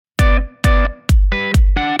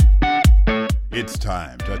It's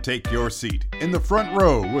time to take your seat in the front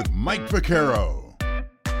row with Mike Vaccaro.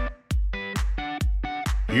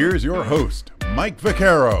 Here's your host, Mike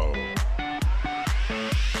Vaccaro.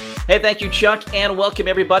 Hey, thank you, Chuck, and welcome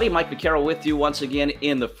everybody. Mike Vaccaro with you once again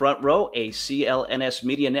in the front row, a CLNS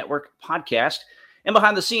Media Network podcast. And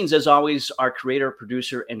behind the scenes, as always, our creator,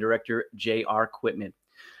 producer, and director, J.R. Quitman.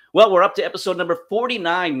 Well, we're up to episode number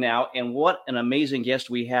 49 now, and what an amazing guest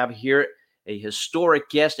we have here. A historic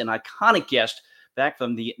guest, an iconic guest back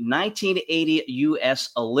from the 1980 U.S.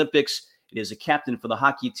 Olympics. It is a captain for the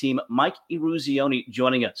hockey team, Mike Eruzione,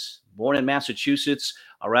 joining us. Born in Massachusetts,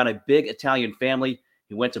 around a big Italian family,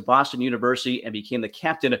 he went to Boston University and became the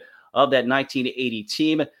captain of that 1980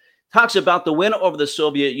 team. Talks about the win over the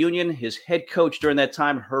Soviet Union, his head coach during that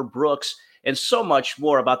time, Herb Brooks, and so much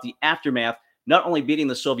more about the aftermath, not only beating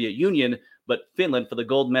the Soviet Union, but Finland for the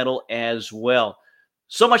gold medal as well.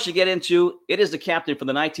 So much to get into. It is the captain for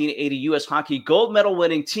the 1980 U.S. Hockey gold medal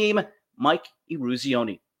winning team, Mike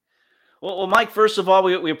Eruzione. Well, Mike, first of all,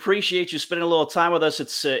 we appreciate you spending a little time with us.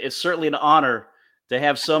 It's certainly an honor to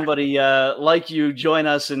have somebody like you join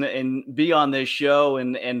us and be on this show.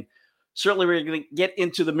 And certainly we're going to get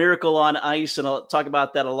into the Miracle on Ice, and I'll talk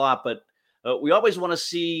about that a lot. But we always want to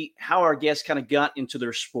see how our guests kind of got into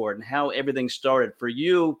their sport and how everything started. For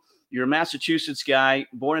you, you're a Massachusetts guy,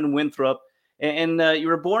 born in Winthrop. And you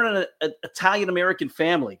were born in an Italian-American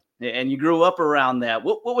family, and you grew up around that.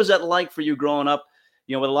 What was that like for you growing up,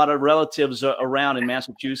 with a lot of relatives around in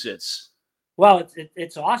Massachusetts? Well,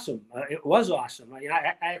 it's awesome. It was awesome.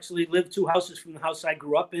 I actually lived 2 houses from the house I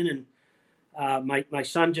grew up in, and my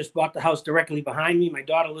son just bought the house directly behind me. My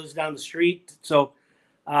daughter lives down the street. So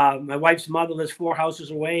my wife's mother lives 4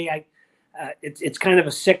 houses away. It's kind of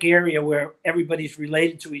a sick area where everybody's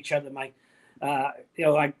related to each other. My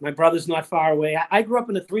brother's not far away. I grew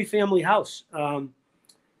up in a 3-family house,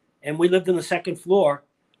 and we lived on the 2nd floor,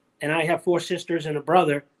 and I have 4 sisters and a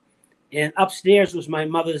brother, and upstairs was my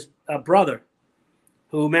mother's brother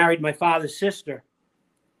who married my father's sister,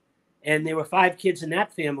 and there were 5 kids in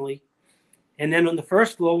that family. And then on the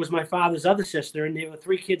 1st floor was my father's other sister, and there were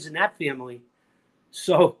 3 kids in that family.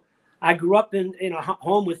 So I grew up in a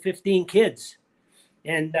home with 15 kids,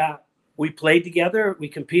 and we played together. We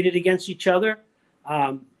competed against each other.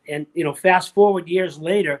 And fast forward years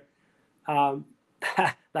later, the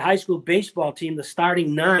high school baseball team, the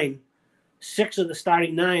starting 9, 6 of the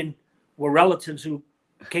starting 9 were relatives who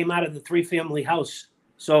came out of the 3-family house.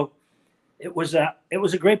 So it was a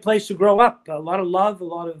great place to grow up. A lot of love, a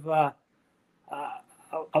lot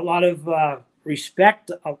of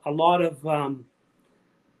respect, a lot of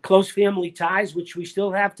close family ties, which we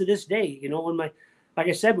still have to this day. Like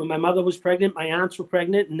I said, when my mother was pregnant, my aunts were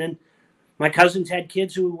pregnant, and then my cousins had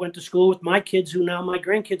kids who went to school with my kids, who now my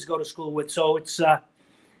grandkids go to school with. So it's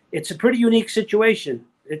a pretty unique situation.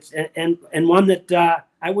 It's and one that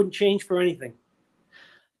I wouldn't change for anything.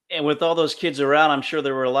 And with all those kids around, I'm sure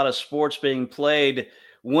there were a lot of sports being played.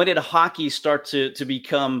 When did hockey start to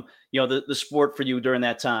become the sport for you during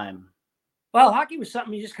that time? Well, hockey was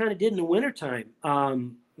something you just kind of did in the wintertime.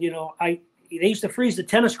 They used to freeze the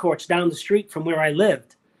tennis courts down the street from where I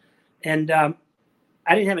lived. And I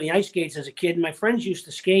didn't have any ice skates as a kid. And my friends used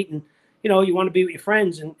to skate, and, you want to be with your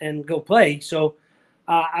friends and go play. So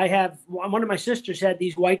one of my sisters had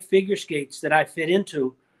these white figure skates that I fit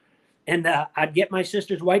into. And I'd get my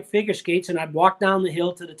sister's white figure skates, and I'd walk down the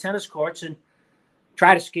hill to the tennis courts and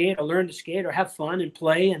try to skate or learn to skate or have fun and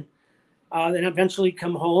play. And then eventually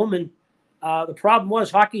come home. And the problem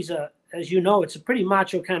was hockey's as you know, it's a pretty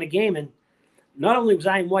macho kind of game. And not only was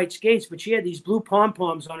I in white skates, but she had these blue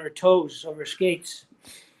pom-poms on her toes of her skates.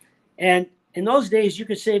 And in those days, you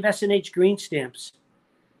could save S&H green stamps.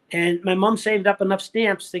 And my mom saved up enough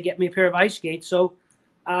stamps to get me a pair of ice skates. So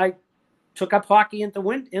I took up hockey in the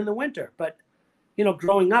winter. But,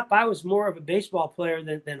 growing up, I was more of a baseball player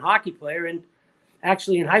than hockey player. And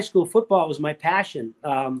actually in high school, football was my passion.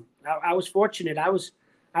 I was fortunate. I was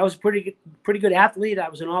a pretty good athlete. I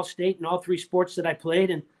was an all-state in all 3 sports that I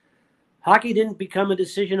played. And hockey didn't become a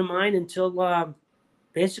decision of mine until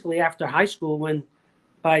basically after high school, when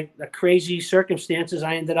by crazy circumstances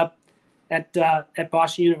I ended up at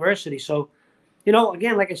Boston University. So,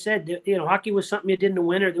 again, like I said, hockey was something you did in the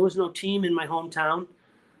winter. There was no team in my hometown.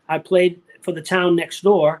 I played for the town next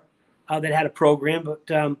door that had a program, but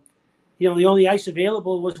the only ice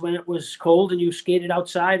available was when it was cold and you skated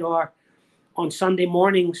outside, or on Sunday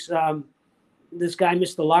mornings. This guy,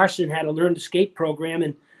 Mr. Larson, had a learn to skate program,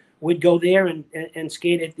 and we'd go there and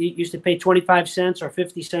skate. He used to pay 25 cents or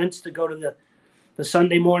 50 cents to go to the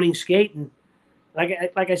Sunday morning skate. And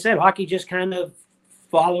like I said, hockey just kind of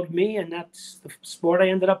followed me, and that's the sport I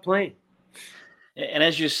ended up playing. And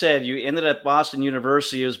as you said, you ended at Boston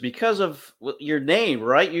University. It was because of your name,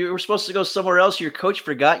 right? You were supposed to go somewhere else. Your coach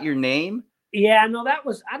forgot your name. Yeah, no,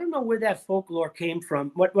 I don't know where that folklore came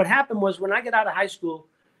from. What happened was when I got out of high school,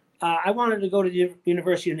 I wanted to go to the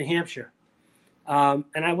University of New Hampshire. And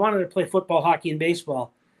I wanted to play football, hockey, and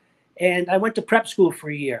baseball. And I went to prep school for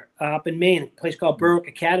a year up in Maine, a place called Berwick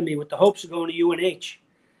Academy, with the hopes of going to UNH.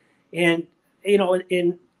 And,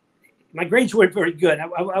 my grades weren't very good.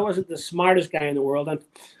 I wasn't the smartest guy in the world.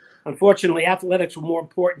 Unfortunately, athletics were more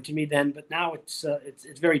important to me then, but now it's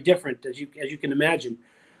very different, as you can imagine.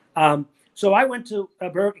 So I went to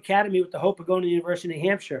Berwick Academy with the hope of going to the University of New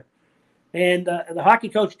Hampshire. And the hockey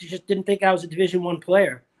coach just didn't think I was a Division I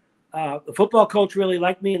player. The football coach really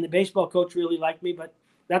liked me, and the baseball coach really liked me, but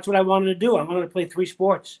that's what I wanted to do. I wanted to play 3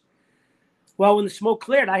 sports. Well, when the smoke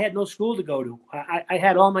cleared, I had no school to go to. I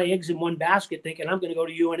had all my eggs in one basket thinking I'm going to go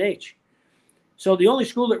to UNH. So the only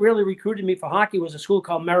school that really recruited me for hockey was a school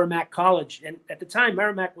called Merrimack College. And at the time,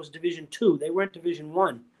 Merrimack was Division II. They weren't Division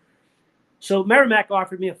I. So Merrimack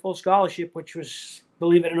offered me a full scholarship, which was,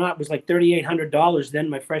 believe it or not, was like $3,800 then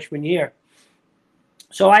my freshman year.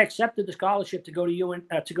 So I accepted the scholarship to go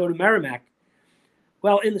to Merrimack.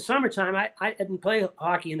 Well, in the summertime, I didn't play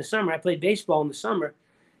hockey in the summer. I played baseball in the summer.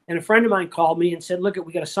 And a friend of mine called me and said, look,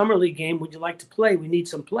 we got a summer league game. Would you like to play? We need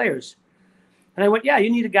some players. And I went, yeah, you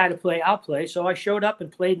need a guy to play. I'll play. So I showed up and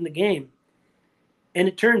played in the game. And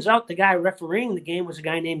it turns out the guy refereeing the game was a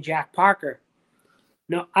guy named Jack Parker.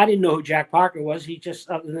 No, I didn't know who Jack Parker was. He just,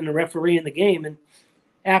 other than a referee in the game. And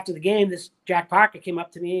after the game, this Jack Parker came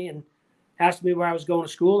up to me and asked me where I was going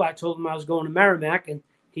to school. I told him I was going to Merrimack. And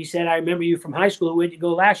he said, I remember you from high school. Where'd you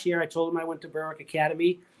go last year? I told him I went to Berwick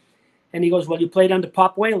Academy. And he goes, well, you played under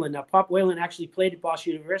Pop Whalen. Now, Pop Whalen actually played at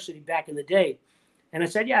Boston University back in the day. And I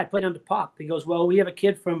said, yeah, I played under Pop. He goes, well, we have a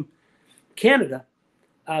kid from Canada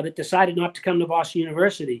that decided not to come to Boston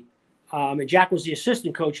University. And Jack was the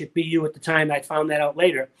assistant coach at BU at the time. I found that out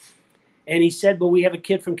later. And he said, well, we have a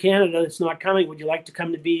kid from Canada that's not coming. Would you like to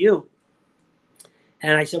come to BU?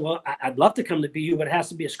 And I said, well, I'd love to come to BU, but it has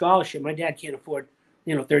to be a scholarship. My dad can't afford,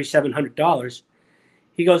 $3,700.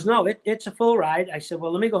 He goes, no, it's a full ride. I said,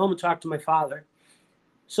 well, let me go home and talk to my father.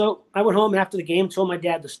 So I went home after the game, told my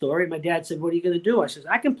dad the story. My dad said, what are you going to do? I said,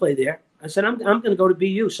 I can play there. I said, I'm going to go to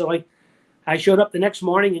BU. So I showed up the next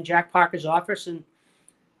morning in Jack Parker's office and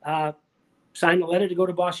signed a letter to go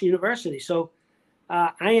to Boston University. So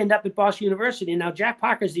I end up at Boston University. And now Jack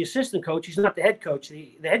Parker's the assistant coach. He's not the head coach.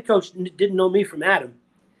 The head coach didn't know me from Adam.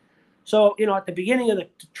 So, at the beginning of the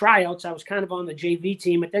tryouts, I was kind of on the JV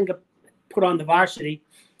team. I then got put on the varsity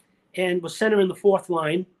and was center in the 4th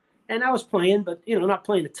line. And I was playing, but, not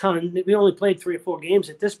playing a ton. We only played 3 or 4 games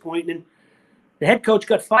at this point. And the head coach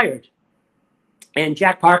got fired. And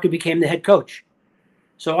Jack Parker became the head coach.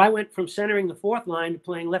 So I went from centering the 4th line to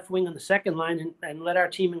playing left wing on the 2nd line and led our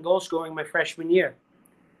team in goal scoring my freshman year.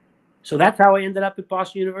 So that's how I ended up at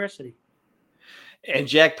Boston University. And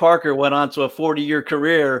Jack Parker went on to a 40-year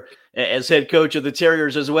career as head coach of the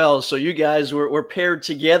Terriers as well. So you guys were paired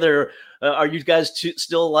together. Are you guys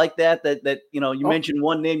still like that? You mentioned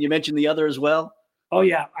one name, you mentioned the other as well? Oh,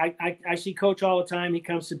 yeah. I see Coach all the time. He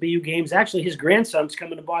comes to BU games. Actually, his grandson's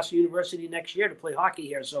coming to Boston University next year to play hockey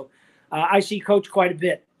here. So I see Coach quite a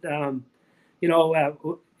bit. We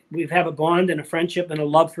have a bond and a friendship and a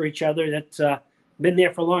love for each other that's been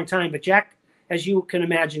there for a long time. But Jack, as you can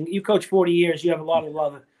imagine, you coach 40 years. You have a lot of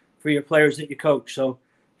love for your players that you coach. So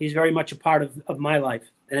he's very much a part of my life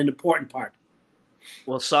and an important part.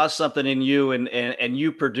 Well, saw something in you and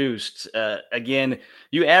you produced. Again,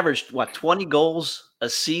 you averaged, 20 goals a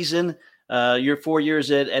season? Your 4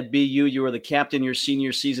 years at BU, you were the captain your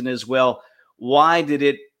senior season as well. Why did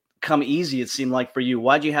it come easy, it seemed like, for you?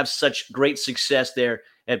 Why did you have such great success there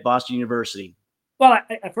at Boston University? Well,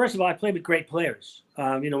 first of all, I played with great players.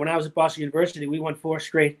 When I was at Boston University, we won 4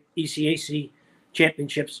 straight ECAC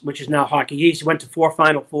championships, which is now Hockey East. Went to 4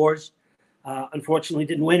 Final Fours. Unfortunately,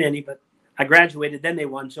 didn't win any, but I graduated, then they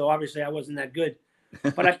won. So obviously I wasn't that good.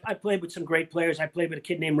 But I played with some great players. I played with a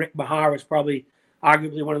kid named Rick Bahar, who's probably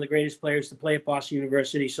arguably one of the greatest players to play at Boston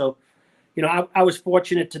University. So, I was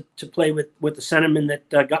fortunate to play with the centerman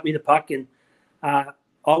that got me the puck. And I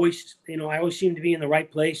always seemed to be in the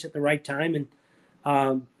right place at the right time. And,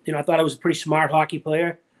 I thought I was a pretty smart hockey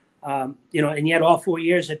player. And yet all 4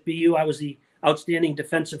 years at BU, I was the outstanding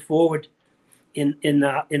defensive forward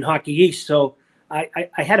in Hockey East. So I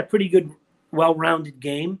had a pretty good, well-rounded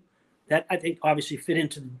game that I think obviously fit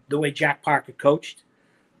into the way Jack Parker coached.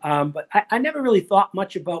 But I never really thought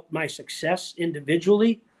much about my success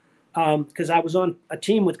individually because I was on a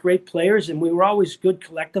team with great players and we were always good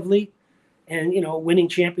collectively and, winning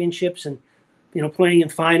championships. And playing in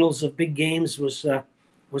finals of big games was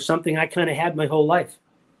something I kind of had my whole life.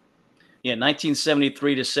 Yeah,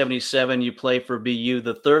 1973 to 77, you play for BU,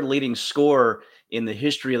 the third leading scorer in the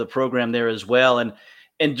history of the program there as well.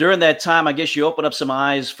 And during that time, I guess you opened up some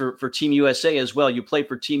eyes for Team USA as well. You played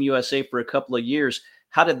for Team USA for a couple of years.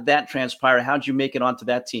 How did that transpire? How did you make it onto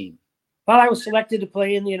that team? Well, I was selected to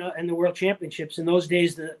play in the World Championships. In those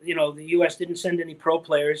days, the U.S. didn't send any pro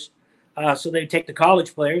players, so they'd take the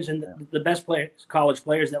college players and the best college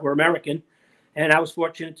players that were American. And I was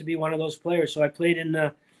fortunate to be one of those players. So I played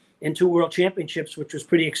in 2 World Championships, which was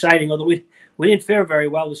pretty exciting. Although we didn't fare very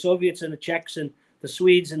well. The Soviets and the Czechs and the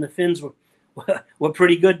Swedes and the Finns were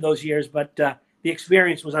pretty good those years, but the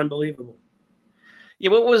experience was unbelievable.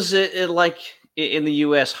 Yeah, what was it like in the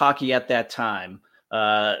U.S. hockey at that time?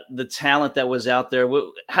 The talent that was out there.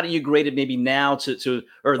 How do you grade it maybe now then to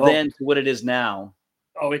what it is now?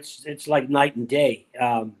 Oh, it's like night and day.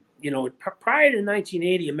 Prior to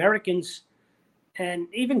 1980, Americans and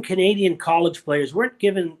even Canadian college players weren't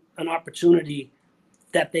given an opportunity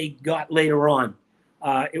that they got later on.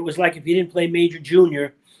 It was like if you didn't play major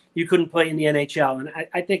junior, you couldn't play in the NHL. And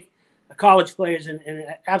I think college players and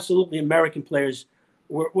absolutely American players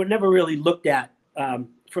were never really looked at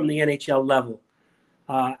from the NHL level.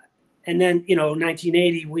 And then,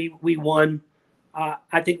 1980, we won.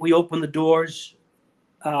 I think we opened the doors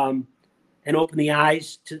and opened the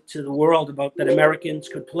eyes to the world about that Americans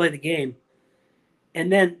could play the game.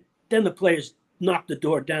 And then the players knocked the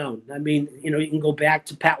door down. I mean, you can go back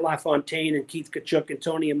to Pat LaFontaine and Keith Tkachuk and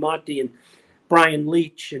Tony Amonte and Brian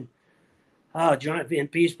Leach and John Van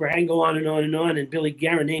Peesburg. I can go on and on and on. And Billy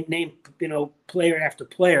Guerin, name player after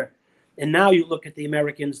player. And now you look at the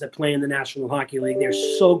Americans that play in the National Hockey League. They're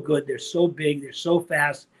so good. They're so big. They're so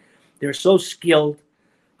fast. They're so skilled.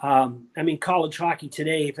 College hockey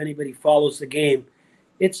today, if anybody follows the game,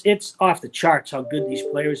 it's off the charts how good these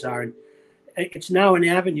players are. And it's now an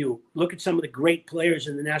avenue. Look at some of the great players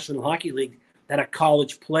in the National Hockey League that are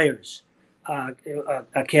college players.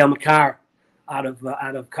 Cale Makar out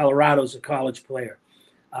of Colorado is a college player.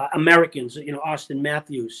 Americans, Austin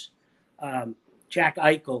Matthews, Jack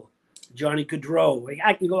Eichel, Johnny Gaudreau.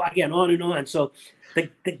 I can go again on and on. So the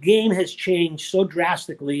game has changed so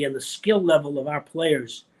drastically, and the skill level of our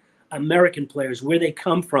players, American players, where they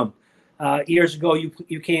come from. Years ago,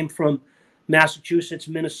 you came from Massachusetts,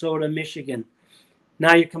 Minnesota, Michigan.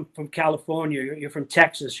 Now you come from California. You're from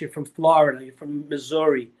Texas. You're from Florida. You're from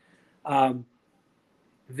Missouri,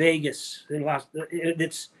 Vegas.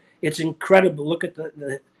 It's incredible. Look at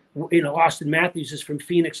the Austin Matthews is from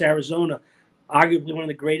Phoenix, Arizona. Arguably one of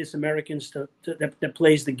the greatest Americans that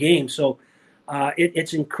plays the game. So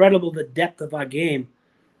it's incredible the depth of our game.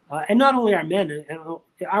 And not only our men,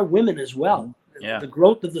 our women as well. Yeah. The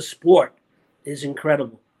growth of the sport is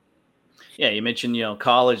incredible. Yeah, you mentioned,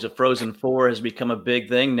 college, the Frozen Four has become a big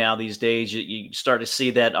thing now these days. You start to see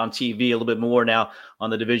that on TV a little bit more now on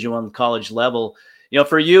the Division I college level.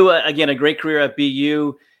 For you, again, a great career at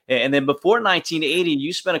BU. And then before 1980,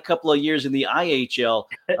 you spent a couple of years in the IHL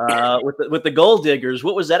with the Gold Diggers.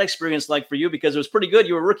 What was that experience like for you? Because it was pretty good.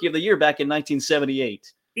 You were Rookie of the Year back in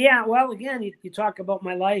 1978. Yeah, well, again, you talk about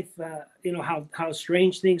my life, how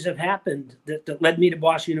strange things have happened that led me to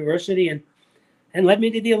Boston University and led me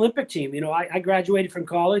to the Olympic team. I graduated from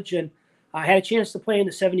college and I had a chance to play in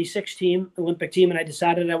the 76 team, Olympic team, and I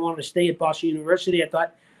decided I wanted to stay at Boston University. I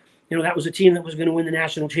thought, that was a team that was going to win the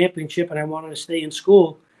national championship, and I wanted to stay in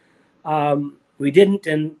school. We didn't,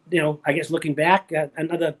 and I guess looking back,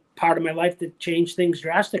 another part of my life that changed things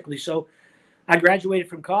drastically. So I graduated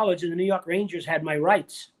from college, and the New York Rangers had my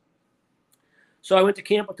rights. So I went to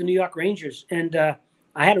camp with the New York Rangers, and I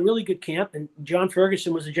had a really good camp. And John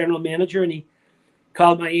Ferguson was the general manager, and he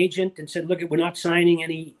called my agent and said, "Look, we're not signing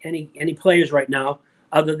any players right now,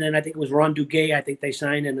 other than I think it was Ron Duguay. I think they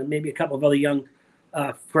signed, and maybe a couple of other young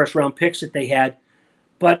first round picks that they had."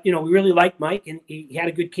 But, we really liked Mike, and he had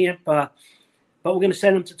a good camp. But we're going to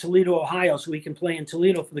send him to Toledo, Ohio, so he can play in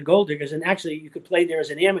Toledo for the Gold Diggers. And actually, you could play there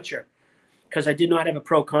as an amateur because I did not have a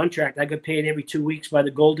pro contract. I got paid every 2 weeks by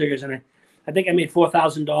the Gold Diggers, and I think I made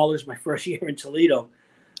 $4,000 my first year in Toledo.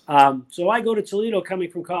 So I go to Toledo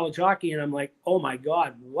coming from college hockey, and I'm like, oh, my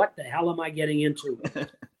God, what the hell am I getting into?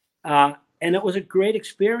 And it was a great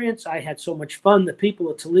experience. I had so much fun. The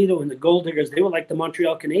people of Toledo and the Gold Diggers, they were like the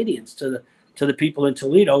Montreal Canadiens to the people in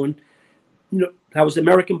Toledo. And, I was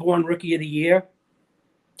American-born Rookie of the Year.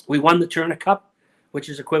 We won the Turner Cup, which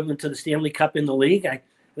is equivalent to the Stanley Cup in the league. I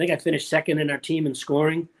think I finished second in our team in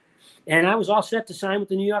scoring. And I was all set to sign with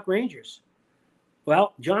the New York Rangers.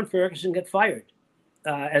 Well, John Ferguson got fired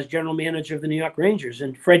as general manager of the New York Rangers,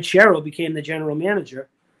 and Fred Sherrill became the general manager.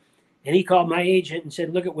 And he called my agent and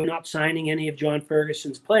said, look, we're not signing any of John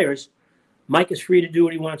Ferguson's players. Mike is free to do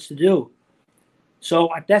what he wants to do.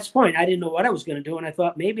 So at that point, I didn't know what I was going to do. And I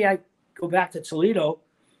thought maybe I go back to Toledo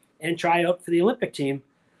and try out for the Olympic team.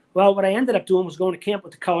 Well, what I ended up doing was going to camp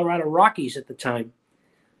with the Colorado Rockies at the time.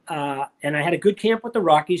 And I had a good camp with the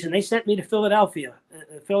Rockies, and they sent me to Philadelphia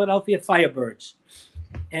Firebirds.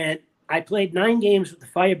 And I played 9 games with the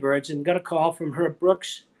Firebirds and got a call from Herb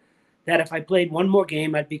Brooks that if I played one more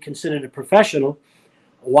game, I'd be considered a professional.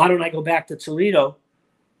 Why don't I go back to Toledo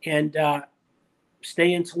and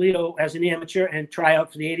stay in Toledo as an amateur and try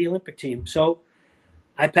out for the 80 Olympic team? So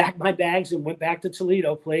I packed my bags and went back to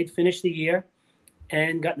Toledo, finished the year,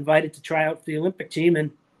 and got invited to try out for the Olympic team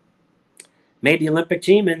and made the Olympic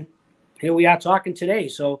team. And here we are talking today.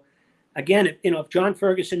 So again, if John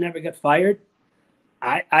Ferguson never got fired,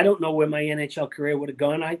 I don't know where my NHL career would have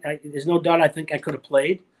gone. There's no doubt I think I could have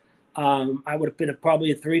played. I would have been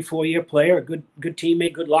probably a 3-4 year player, a good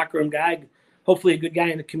teammate, good locker room guy, hopefully a good guy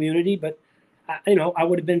in the community. But I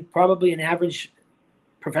would have been probably an average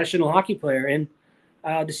professional hockey player, and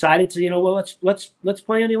decided to let's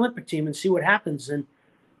play on the Olympic team and see what happens. And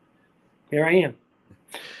here I am.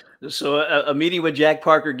 So a meeting with Jack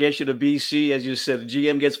Parker gets you to BC, as you said. The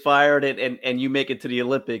GM gets fired, and you make it to the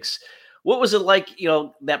Olympics. What was it like,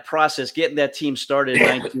 that process, getting that team started in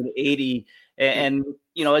 1980? And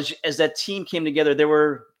as that team came together, there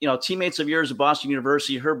were, teammates of yours at Boston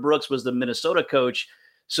University. Herb Brooks was the Minnesota coach.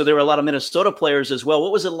 So there were a lot of Minnesota players as well.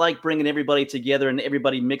 What was it like bringing everybody together and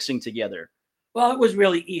everybody mixing together? Well, it was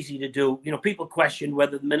really easy to do. People questioned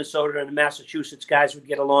whether the Minnesota and the Massachusetts guys would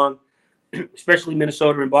get along, especially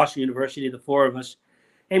Minnesota and Boston University, the 4 of us.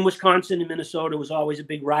 And Wisconsin and Minnesota was always a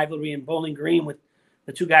big rivalry. And Bowling Green with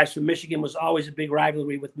the 2 guys from Michigan was always a big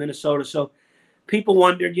rivalry with Minnesota. So people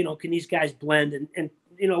wondered, can these guys blend? And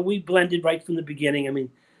we blended right from the beginning. I mean,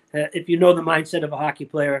 if you know the mindset of a hockey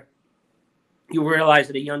player, you realize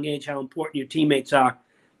at a young age how important your teammates are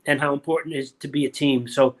and how important it is to be a team.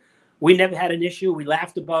 So we never had an issue. We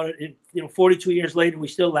laughed about it. 42 years later, we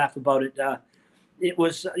still laugh about it. It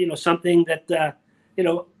was, something that,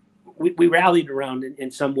 we rallied around in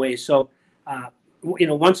some ways. So,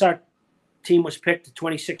 once our team was picked to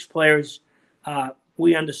 26 players,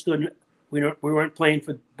 we understood we weren't playing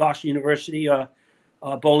for Boston University or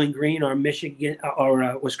Bowling Green or Michigan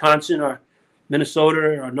or Wisconsin or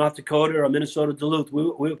Minnesota or North Dakota or Minnesota Duluth. We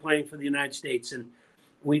were playing for the United States, and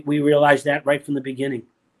we realized that right from the beginning.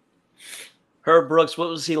 Herb Brooks, what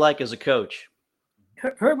was he like as a coach?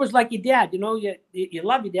 Herb was like your dad. You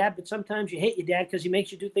love your dad, but sometimes you hate your dad because he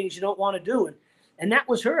makes you do things you don't want to do. And that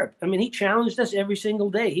was Herb. I mean, he challenged us every single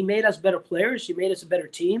day. He made us better players. He made us a better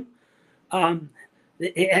team.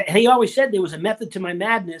 He always said there was a method to my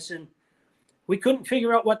madness, and we couldn't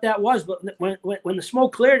figure out what that was. But when the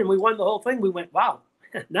smoke cleared and we won the whole thing, we went, wow,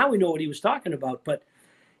 now we know what he was talking about. But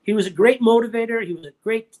he was a great motivator. He was a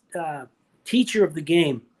great teacher of the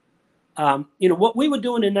game. What we were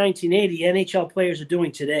doing in 1980, NHL players are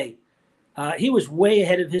doing today. He was way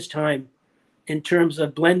ahead of his time in terms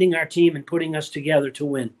of blending our team and putting us together to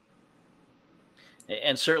win.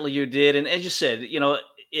 And certainly you did. And as you said,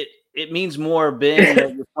 it means more being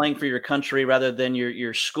you're playing for your country rather than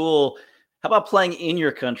your school. How about playing in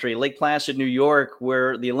your country, Lake Placid, New York,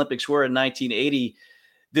 where the Olympics were in 1980?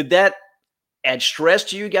 Did that add stress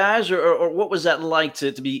to you guys, or what was that like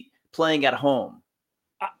to be playing at home?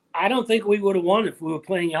 I don't think we would have won if we were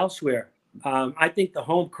playing elsewhere. I think the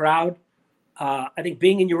home crowd, I think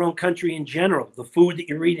being in your own country in general, the food that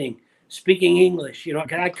you're eating, speaking English.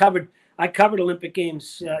 I covered Olympic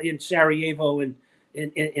Games in Sarajevo and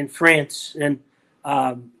in France and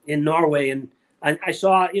in Norway, and I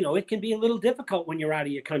saw it can be a little difficult when you're out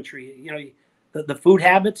of your country. The food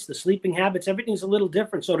habits, the sleeping habits, everything's a little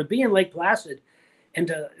different. So to be in Lake Placid and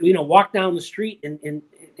to walk down the street in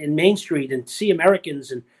Main Street and see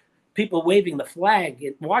Americans and people waving the flag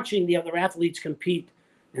and watching the other athletes compete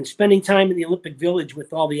and spending time in the Olympic Village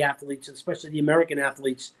with all the athletes, especially the American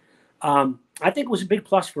athletes, I think it was a big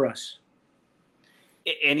plus for us.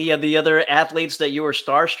 Any of the other athletes that you were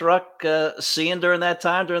starstruck seeing during that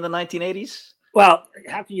time, during the 1980s? Well,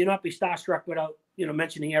 how can you not be starstruck without,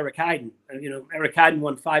 mentioning Eric Heiden? Eric Heiden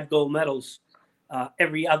won 5 gold medals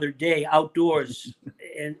every other day outdoors,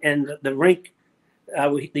 and the rink,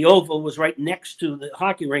 the oval was right next to the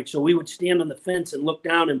hockey rink. So we would stand on the fence and look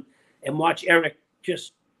down and watch Eric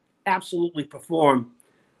just absolutely perform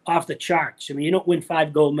off the charts. I mean, you don't win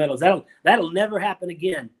 5 gold medals. That'll never happen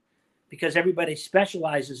again, because everybody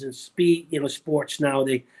specializes in speed, sports now.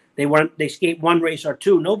 They skate 1 race or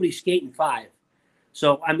 2. Nobody's skating 5.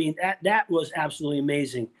 So, I mean, that was absolutely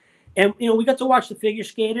amazing. And, we got to watch the figure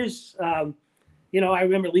skaters. I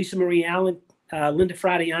remember Lisa Marie Allen, Linda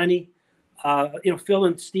Fradiani, Phil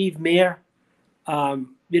and Steve Mayer,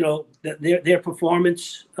 their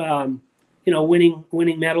performance,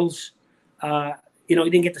 winning medals. We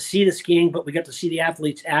didn't get to see the skiing, but we got to see the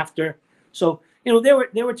athletes after. So,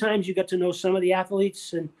 there were times you got to know some of the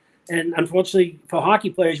athletes, and unfortunately for hockey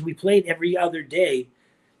players, we played every other day.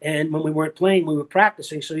 And when we weren't playing, we were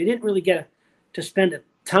practicing. So you didn't really get to spend a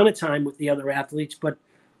ton of time with the other athletes, but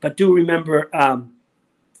do remember,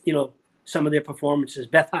 some of their performances.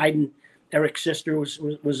 Beth Hayden, Eric's sister,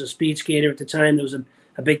 was a speed skater at the time. There was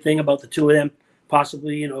a big thing about the two of them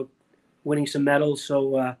possibly, winning some medals.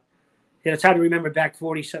 So it's hard to remember back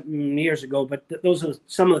 40-something years ago, but those are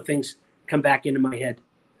some of the things come back into my head.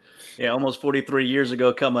 Yeah, almost 43 years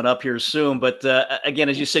ago coming up here soon. But again,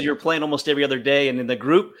 as you said, you were playing almost every other day. And in the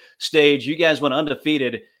group stage, you guys went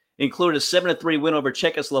undefeated, included a 7-3 win over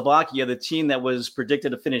Czechoslovakia, the team that was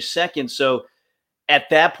predicted to finish second. So at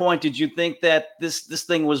that point, did you think that this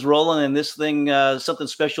thing was rolling and this thing, something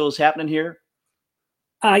special is happening here?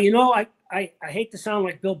 I hate to sound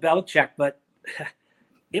like Bill Belichick, but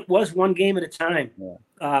it was one game at a time. Yeah.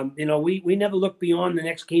 We never looked beyond the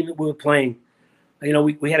next game that we were playing.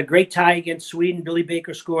 We had a great tie against Sweden. Billy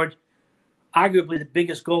Baker scored arguably the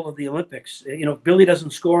biggest goal of the Olympics. If Billy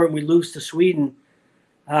doesn't score and we lose to Sweden,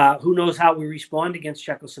 who knows how we respond against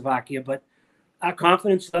Czechoslovakia. But our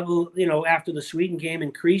confidence level, after the Sweden game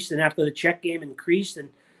increased, and after the Czech game increased, and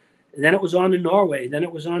then it was on to Norway, then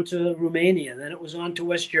it was on to Romania, then it was on to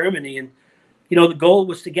West Germany. And, the goal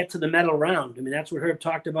was to get to the medal round. I mean, that's what Herb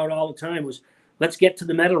talked about all the time was, let's get to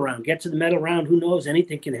the medal round. Get to the medal round. Who knows?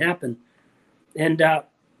 Anything can happen. And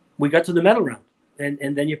we got to the medal round,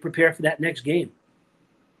 and then you prepare for that next game.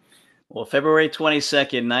 Well, February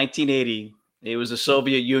 22nd, 1980, it was the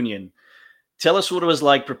Soviet Union. Tell us what it was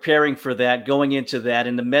like preparing for that, going into that,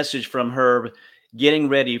 and the message from Herb, getting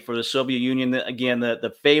ready for the Soviet Union. Again,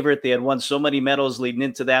 the favorite. They had won so many medals leading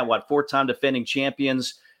into that, 4-time defending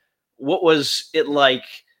champions. What was it like,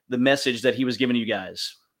 the message that he was giving you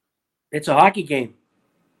guys? It's a hockey game,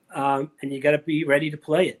 and you got to be ready to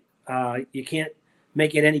play it. You can't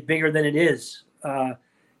make it any bigger than it is.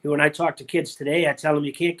 When I talk to kids today, I tell them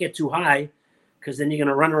you can't get too high because then you're going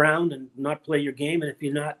to run around and not play your game. And if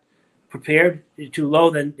you're not prepared, you're too low,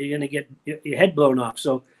 then you're going to get your head blown off.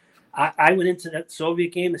 So I went into that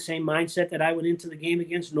Soviet game the same mindset that I went into the game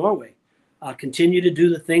against Norway. Continue to do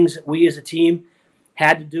the things that we as a team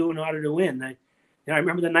had to do in order to win. I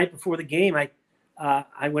remember the night before the game,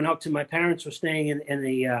 I went out to my parents were staying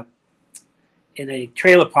in a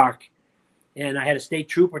trailer park, and I had a state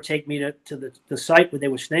trooper take me to the site where they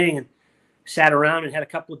were staying, and sat around and had a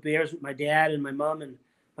couple of beers with my dad and my mom and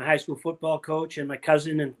my high school football coach and my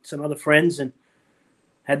cousin and some other friends, and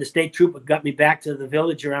had the state trooper got me back to the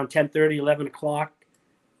village around 10:30, 11 o'clock.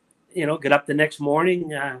 Got up the next morning,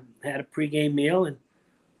 had a pregame meal, and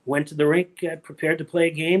went to the rink, prepared to play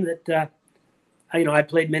a game that I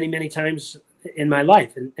played many, many times in my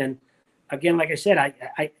life. And again, like I said,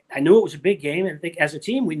 I knew it was a big game, and I think as a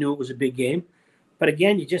team we knew it was a big game. But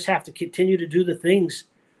again, you just have to continue to do the things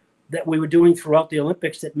that we were doing throughout the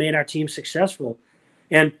Olympics that made our team successful.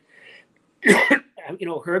 And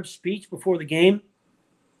Herb's speech before the game,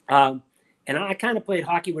 and I kind of played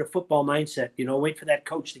hockey with a football mindset. Wait for that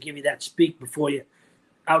coach to give you that speak before you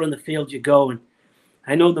out on the field you go. And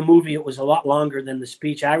I know the movie, it was a lot longer than the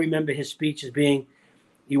speech. I remember his speech as being,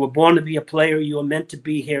 "You were born to be a player. You were meant to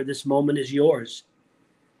be here. This moment is yours."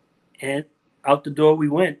 And out the door we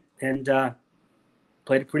went, and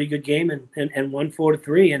played a pretty good game and won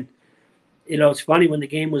 4-3. And, it's funny, when the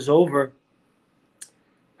game was over,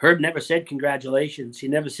 Herb never said congratulations. He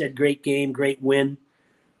never said great game, great win.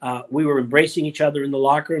 We were embracing each other in the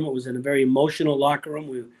locker room. It was in a very emotional locker room.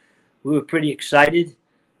 We were pretty excited.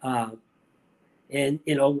 And,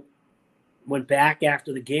 went back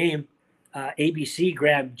after the game. ABC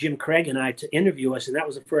grabbed Jim Craig and I to interview us, and that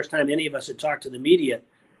was the first time any of us had talked to the media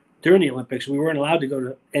during the Olympics. We weren't allowed to go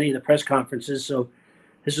to any of the press conferences, so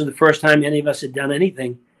this was the first time any of us had done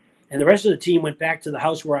anything. And the rest of the team went back to the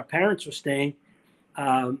house where our parents were staying.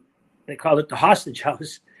 They called it the hostage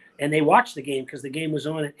house, and they watched the game because the game was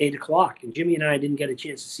on at 8 o'clock, and Jimmy and I didn't get a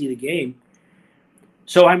chance to see the game.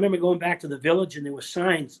 So I remember going back to the village, and there were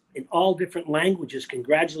signs in all different languages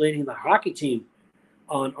congratulating the hockey team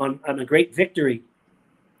on a great victory.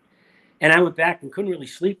 And I went back and couldn't really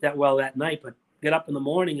sleep that well that night, but got up in the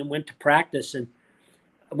morning and went to practice, and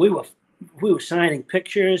we were signing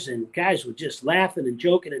pictures, and guys were just laughing and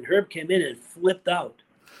joking, and Herb came in and flipped out,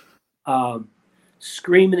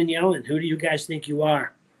 screaming and yelling, "Who do you guys think you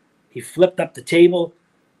are?" He flipped up the table,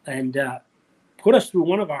 and put us through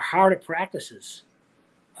one of our harder practices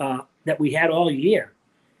that we had all year.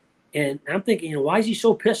 And I'm thinking, why is he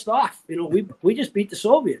so pissed off? We just beat the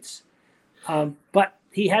Soviets. But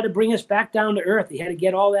he had to bring us back down to earth. He had to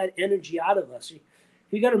get all that energy out of us.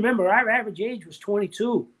 You got to remember, our average age was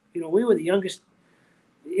 22. We were the youngest.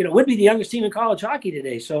 We'd be the youngest team in college hockey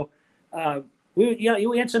today. So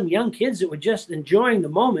we had some young kids that were just enjoying the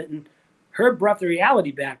moment, and Herb brought the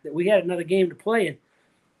reality back that we had another game to play. And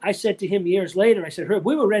I said to him years later, I said, Herb,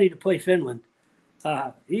 we were ready to play Finland.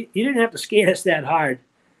 You didn't have to skate us that hard.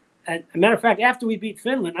 And as a matter of fact, after we beat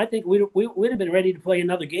Finland, I think we'd have been ready to play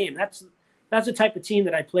another game. That's the type of team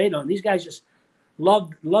that I played on. These guys just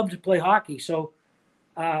loved to play hockey. So,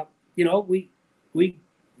 we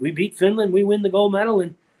beat Finland. We win the gold medal,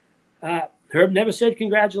 and Herb never said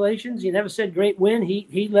congratulations. He never said great win.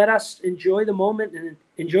 He let us enjoy the moment and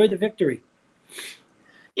enjoy the victory.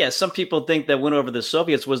 Yeah, some people think that win over the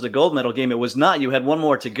Soviets was the gold medal game. It was not. You had one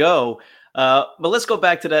more to go. But let's go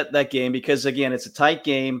back to that game, because, again, it's a tight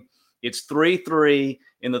game. It's 3-3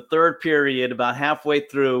 in the third period, about halfway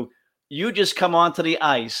through. You just come onto the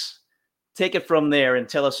ice, take it from there, and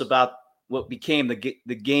tell us about what became the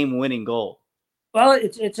game-winning goal. Well,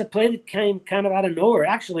 it's a play that came kind of out of nowhere.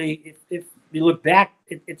 Actually, if you look back,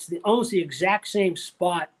 it's almost the exact same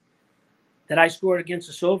spot that I scored against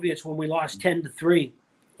the Soviets when we lost 10-3.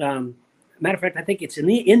 Matter of fact, I think it's in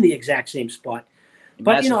the exact same spot.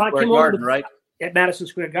 But I came over right at Madison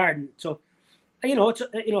Square Garden. So, it's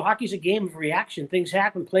hockey's a game of reaction. Things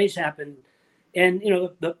happen, plays happen, and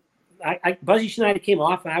Buzzy Schneider came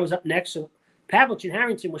off, and I was up next. So Pavlich and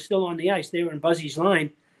Harrington were still on the ice. They were in Buzzy's line,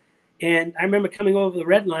 and I remember coming over the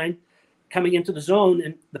red line, coming into the zone,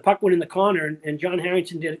 and the puck went in the corner, and John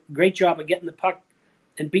Harrington did a great job of getting the puck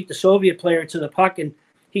and beat the Soviet player to the puck, and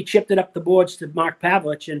he chipped it up the boards to Mark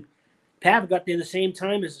Pavlich, and Pav got there the same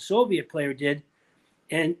time as the Soviet player did.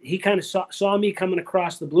 And he kind of saw me coming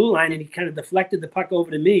across the blue line, and he kind of deflected the puck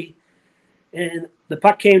over to me. And the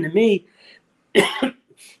puck came to me.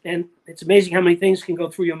 And it's amazing how many things can go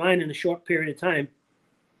through your mind in a short period of time.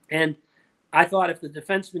 And I thought if the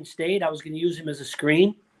defenseman stayed, I was going to use him as a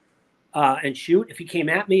screen and shoot. If he came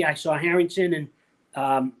at me, I saw Harrington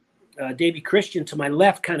and Davey Christian to my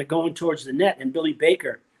left kind of going towards the net, and Billy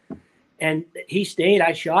Baker. And he stayed.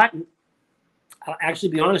 I shot, and I'll actually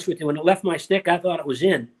be honest with you, when it left my stick, I thought it was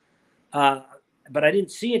in. But I didn't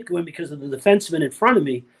see it go in because of the defenseman in front of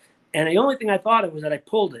me. And the only thing I thought of was that I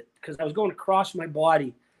pulled it because I was going across my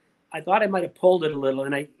body. I thought I might have pulled it a little.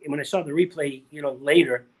 And when I saw the replay,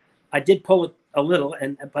 later, I did pull it a little,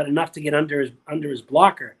 but enough to get under his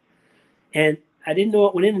blocker. And I didn't know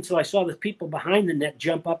it went in until I saw the people behind the net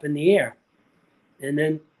jump up in the air. And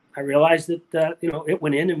then I realized that, it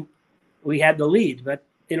went in and we had the lead. But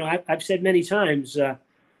I've said many times, first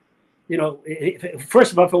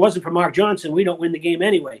of all, if it wasn't for Mark Johnson, we don't win the game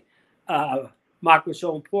anyway. Mark was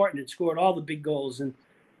so important and scored all the big goals. And,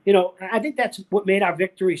 I think that's what made our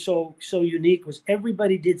victory so unique was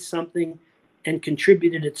everybody did something and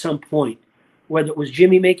contributed at some point, whether it was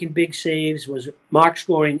Jimmy making big saves, was Mark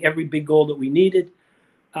scoring every big goal that we needed.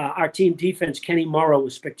 Our team defense, Kenny Morrow,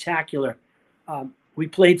 was spectacular. We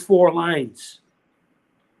played 4 lines.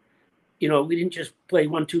 We didn't just play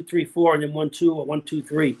 1, 2, 3, 4, and then 1, 2, or 1, 2,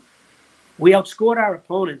 3. We outscored our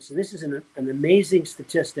opponents, and this is an amazing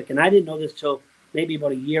statistic, and I didn't know this till maybe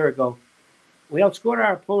about a year ago. We outscored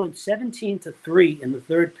our opponents 17-3 in the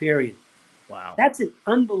third period. Wow. That's an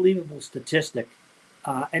unbelievable statistic.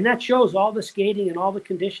 And that shows all the skating and all the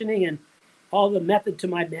conditioning and all the method to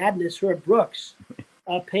my madness for Brooks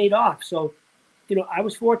paid off. So, I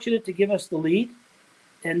was fortunate to give us the lead.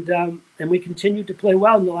 And we continued to play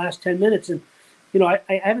well in the last 10 minutes. And,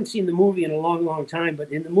 I haven't seen the movie in a long, long time.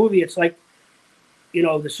 But in the movie, it's like,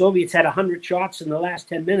 the Soviets had 100 shots in the last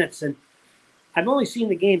 10 minutes. And I've only seen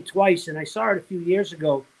the game twice, and I saw it a few years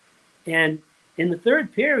ago. And in the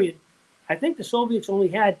third period, I think the Soviets only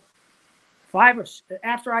had 5 or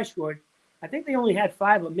after I scored, I think they only had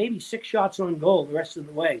 5 or maybe 6 shots on goal the rest of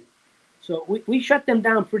the way. So we shut them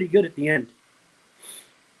down pretty good at the end.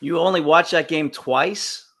 You only watched that game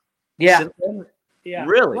twice? Yeah. Yeah.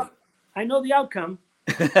 Really? Well, I know the outcome.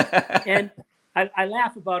 And I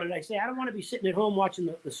laugh about it. I say, I don't want to be sitting at home watching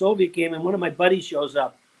the Soviet game and one of my buddies shows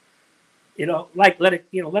up. Let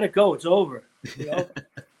it go. It's over.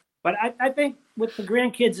 But I think with the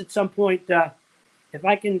grandkids at some point, if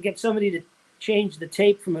I can get somebody to change the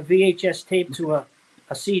tape from a VHS tape to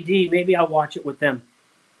a CD, maybe I'll watch it with them.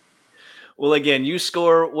 Well, again, you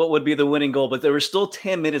score what would be the winning goal, but there were still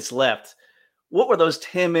 10 minutes left. What were those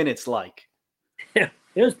 10 minutes like? It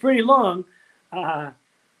was pretty long.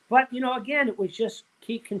 But, again, it was just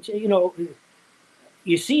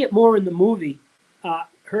you see it more in the movie.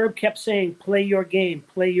 Herb kept saying, play your game.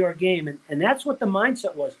 And that's what the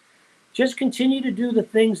mindset was. Just continue to do the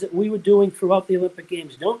things that we were doing throughout the Olympic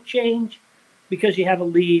Games. Don't change because you have a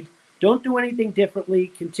lead. Don't do anything differently.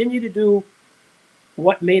 Continue to do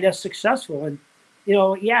what made us successful. And,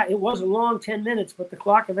 it was a long 10 minutes, but the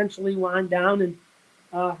clock eventually wound down and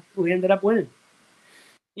we ended up winning.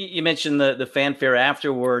 You mentioned the fanfare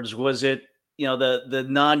afterwards. Was it, the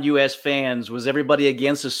non-U.S. fans? Was everybody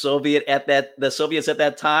against the Soviets at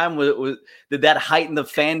that time? Did that heighten the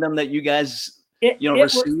fandom that you guys,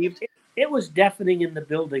 received? It was deafening in the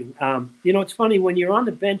building. It's funny, when you're on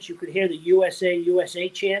the bench, you could hear the USA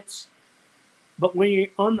chants, but when you're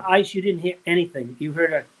on the ice, you didn't hear anything. You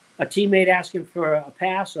heard a teammate asking for a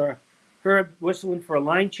pass or Herb whistling for a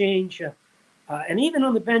line change, and even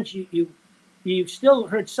on the bench, you still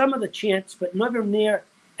heard some of the chants, but never near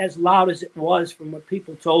as loud as it was from what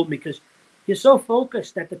people told me, because you're so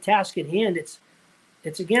focused at the task at hand.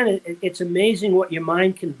 It's amazing what your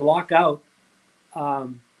mind can block out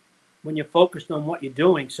when you're focused on what you're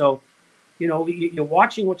doing. So, you're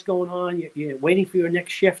watching what's going on. You're waiting for your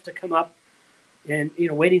next shift to come up, and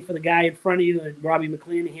waiting for the guy in front of you, Robbie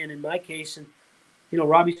McClanahan in my case, and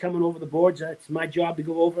Robbie's coming over the boards. It's my job to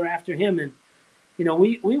go over after him, and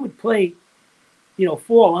we would play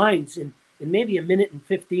 4 lines in maybe a minute and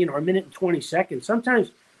 15 or a minute and 20 seconds. Sometimes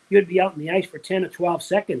you'd be out on the ice for 10 or 12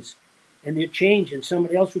 seconds and you'd change and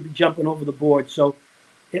somebody else would be jumping over the board. So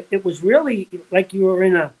it was really like you were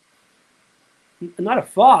in not a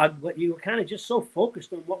fog, but you were kind of just so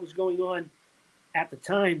focused on what was going on at the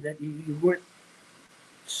time that you weren't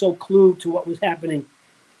so clued to what was happening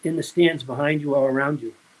in the stands behind you or around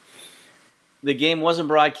you. The game wasn't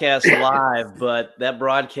broadcast live, but that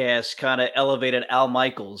broadcast kind of elevated Al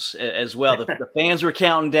Michaels as well. The fans were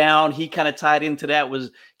counting down. He kind of tied into that,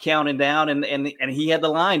 was counting down, and he had the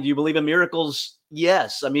line, "Do you believe in miracles?"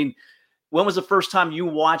 Yes. I mean, when was the first time you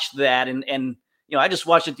watched that? And I just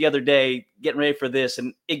watched it the other day, getting ready for this,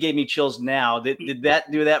 and it gave me chills now. Did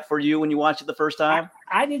that do that for you when you watched it the first time?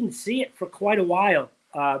 I didn't see it for quite a while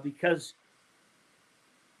because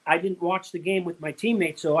I didn't watch the game with my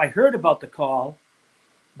teammates, so I heard about the call,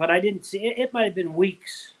 but I didn't see it. It might have been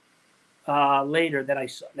weeks later that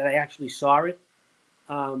I actually saw it.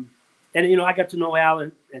 And I got to know Al,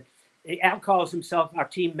 and Al calls himself our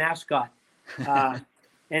team mascot.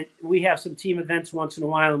 And we have some team events once in a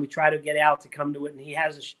while, and we try to get Al to come to it, and he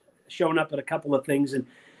has shown up at a couple of things. And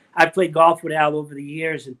I've played golf with Al over the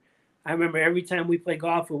years, and I remember every time we play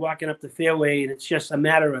golf, we're walking up the fairway, and it's just a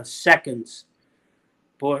matter of seconds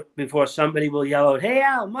before somebody will yell out, "Hey,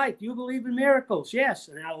 Al, Mike, do you believe in miracles?" "Yes."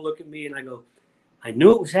 And Al will look at me and I go, "I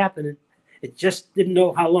knew it was happening. It just didn't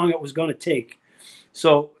know how long it was going to take."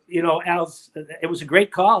 So, it was a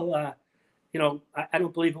great call. I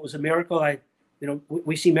don't believe it was a miracle.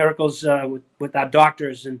 We see miracles with our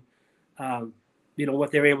doctors and,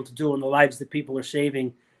 what they're able to do in the lives that people are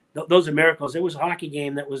saving. Those are miracles. It was a hockey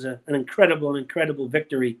game that was an incredible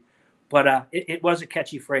victory, but it was a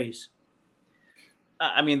catchy phrase.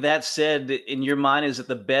 I mean, that said, in your mind, is it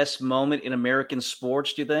the best moment in American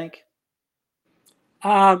sports, do you think?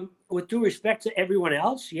 With due respect to everyone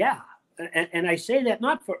else, yeah. And I say that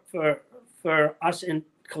not for us and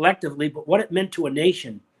collectively, but what it meant to a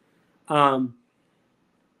nation. We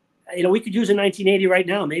could use a 1980 right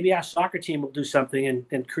now. Maybe our soccer team will do something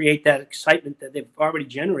and create that excitement that they've already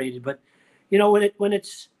generated. But, when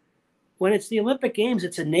it's the Olympic Games,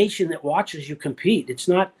 it's a nation that watches you compete. It's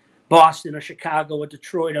not Boston or Chicago or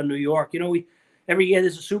Detroit or New York. Every year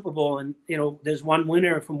there's a Super Bowl, and there's one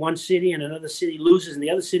winner from one city and another city loses, and the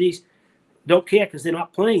other cities don't care because they're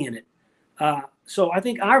not playing in it. So I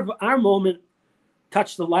think our moment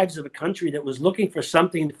touched the lives of a country that was looking for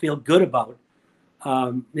something to feel good about.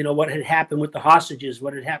 What had happened with the hostages,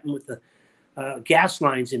 what had happened with the gas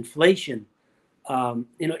lines, inflation.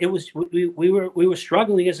 It was we were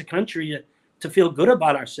struggling as a country to feel good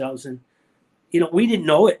about ourselves, and we didn't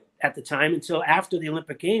know it at the time until after the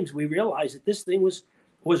Olympic Games. We realized that this thing was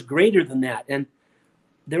greater than that. And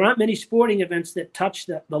there aren't many sporting events that touch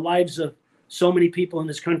the lives of so many people in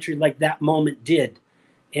this country like that moment did.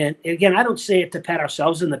 And again, I don't say it to pat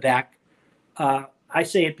ourselves in the back. I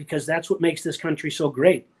say it because that's what makes this country so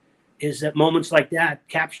great, is that moments like that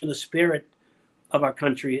capture the spirit of our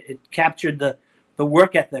country. It captured the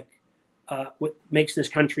work ethic, what makes this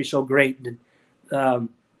country so great.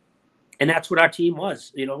 And that's what our team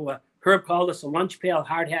was. Herb called us a lunch pail,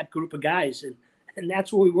 hard hat group of guys, and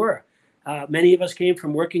that's what we were. Many of us came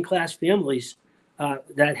from working class families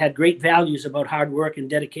that had great values about hard work and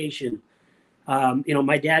dedication.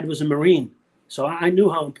 My dad was a Marine, So I knew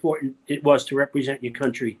how important it was to represent your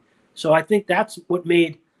country. So I think that's what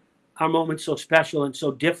made our moment so special and so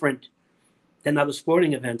different than other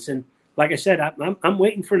sporting events. And like I said, I'm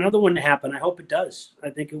waiting for another one to happen. I hope it does. I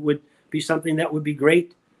think it would be something that would be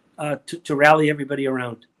great to rally everybody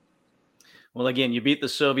around. Well, again, you beat the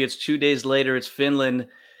Soviets. 2 days later, it's Finland.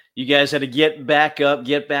 You guys had to get back up,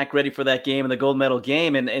 get back ready for that game and the gold medal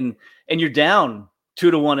game, and you're down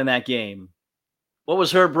 2-1 in that game. What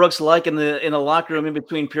was Herb Brooks like in the locker room in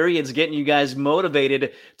between periods, getting you guys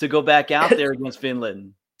motivated to go back out there against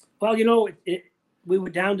Finland? Well, we were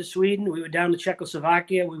down to Sweden, we were down to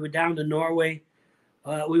Czechoslovakia, we were down to Norway,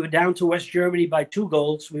 we were down to West Germany by 2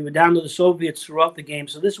 goals. We were down to the Soviets throughout the game,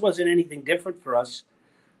 so this wasn't anything different for us.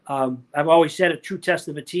 I've always said a true test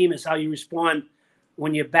of a team is how you respond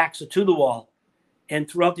when your backs are to the wall. And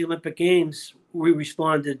throughout the Olympic Games, we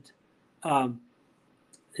responded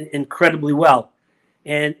incredibly well.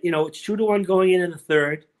 And, it's 2-1 going into the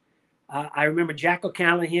third. I remember Jack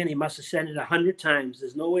O'Callaghan, he must have said it 100 times.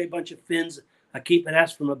 There's no way a bunch of Finns are keeping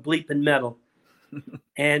us from a bleeping medal.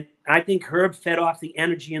 And I think Herb fed off the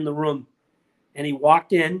energy in the room. And he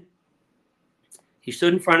walked in. He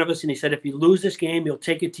stood in front of us and he said, if you lose this game, you'll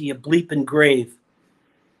take it to your bleeping grave.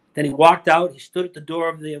 Then he walked out. He stood at the door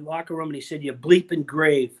of the locker room and he said, your bleeping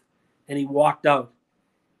grave. And he walked out.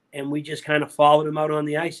 And we just kind of followed him out on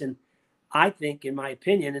the ice. And I think, in my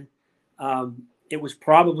opinion, it was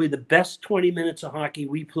probably the best 20 minutes of hockey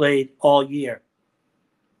we played all year.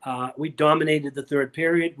 We dominated the third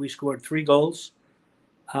period. We scored 3 goals.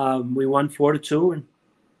 We won 4-2,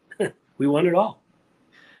 and we won it all.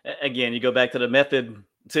 Again, you go back to the method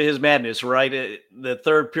to his madness, right? The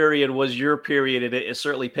third period was your period. It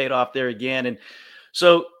certainly paid off there again. And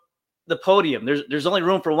so the podium, there's only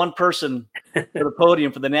room for one person for the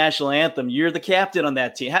podium for the national anthem. You're the captain on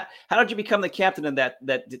that team. How did you become the captain of that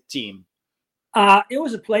team? It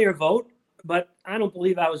was a player vote, but I don't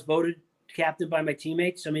believe I was voted captain by my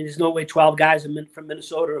teammates. I mean, there's no way 12 guys from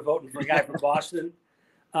Minnesota are voting for a guy from Boston.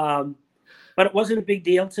 But it wasn't a big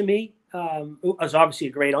deal to me. It was obviously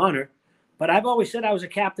a great honor, but I've always said I was a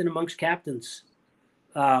captain amongst captains.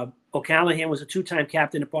 O'Callaghan was a 2-time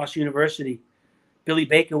captain at Boston University. Billy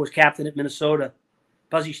Baker was captain at Minnesota.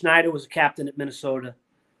 Buzzy Schneider was a captain at Minnesota.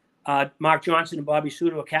 Mark Johnson and Bobby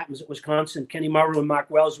Suter were captains at Wisconsin. Kenny Morrow and Mark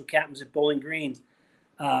Wells were captains at Bowling Green.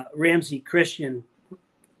 Ramsey, Christian,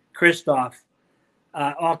 Christoph,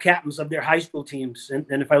 all captains of their high school teams.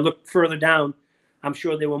 And if I look further down, I'm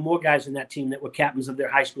sure there were more guys in that team that were captains of their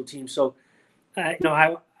high school team. So,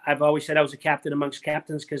 I've always said I was a captain amongst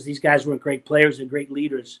captains because these guys were great players and great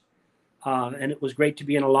leaders. And it was great to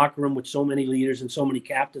be in a locker room with so many leaders and so many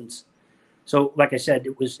captains. So, like I said,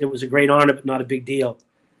 it was a great honor, but not a big deal.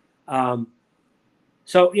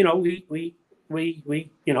 So we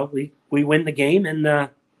win the game, and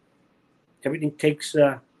everything takes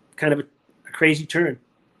kind of a crazy turn.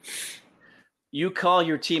 You call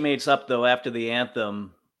your teammates up though after the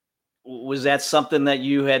anthem. Was that something that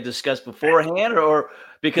you had discussed beforehand, or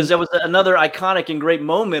because that was another iconic and great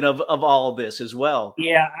moment of all of this as well?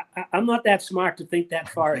 Yeah, I'm not that smart to think that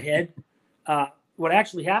far ahead. What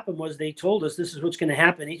actually happened was they told us this is what's going to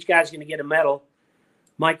happen. Each guy's going to get a medal.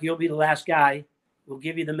 Mike, you'll be the last guy. We'll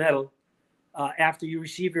give you the medal. After you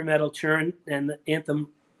receive your medal, turn and the anthem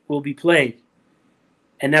will be played.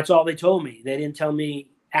 And that's all they told me. They didn't tell me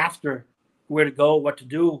after where to go, what to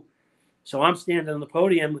do. So I'm standing on the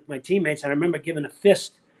podium with my teammates. I remember giving a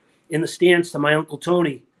fist in the stands to my Uncle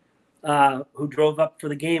Tony, who drove up for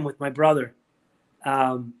the game with my brother.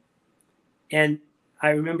 And I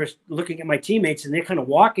remember looking at my teammates, and they're kind of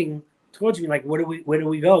walking towards me like, where do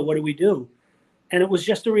we go? What do we do? And it was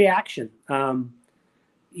just a reaction.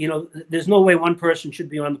 There's no way one person should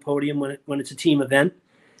be on the podium when it's a team event.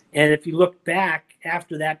 And if you look back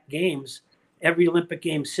after that games, every Olympic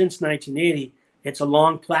game since 1980, it's a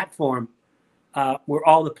long platform where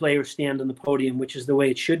all the players stand on the podium, which is the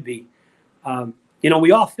way it should be.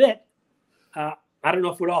 We all fit. I don't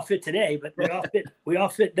know if we'd all fit today, but we all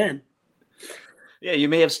fit then. Yeah, you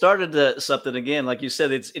may have started something again. Like you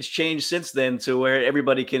said, it's changed since then to where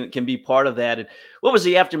everybody can be part of that. And what was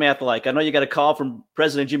the aftermath like? I know you got a call from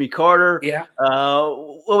President Jimmy Carter. Yeah.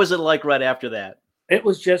 What was it like right after that? It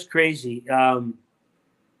was just crazy. You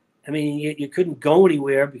couldn't go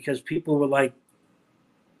anywhere because people were like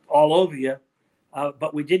all over you.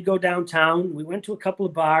 But we did go downtown. We went to a couple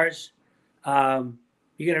of bars. You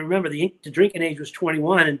got to remember the drinking age was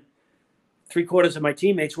 21, and 3/4 of my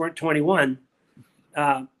teammates weren't 21.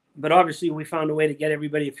 But obviously we found a way to get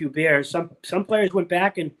everybody a few beers. Some players went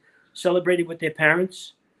back and celebrated with their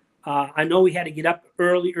parents. I know we had to get up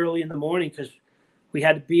early in the morning because we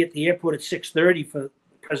had to be at the airport at 6:30 for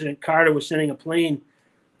President Carter was sending a plane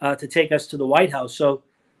to take us to the White House. So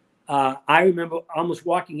I remember almost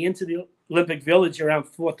walking into the Olympic Village around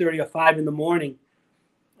 4:30 or 5 in the morning,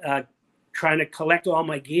 trying to collect all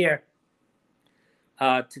my gear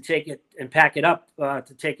to take it and pack it up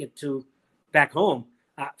to take it to back home.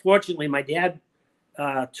 Fortunately, my dad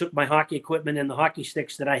took my hockey equipment and the hockey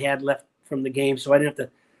sticks that I had left from the game, so I didn't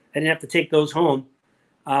have to take those home.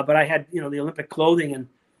 But I had, the Olympic clothing, and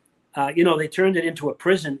they turned it into a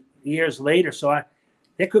prison years later. So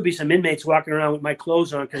there could be some inmates walking around with my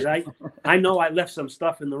clothes on because I know I left some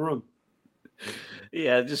stuff in the room.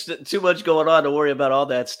 Yeah, just too much going on to worry about all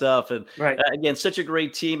that stuff. And right. Again, such a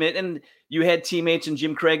great team. And you had teammates, and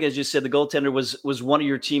Jim Craig, as you said, the goaltender was one of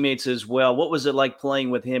your teammates as well. What was it like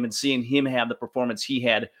playing with him and seeing him have the performance he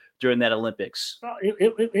had during that Olympics? Well,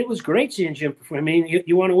 it was great seeing Jim perform. I mean,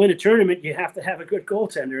 you want to win a tournament, you have to have a good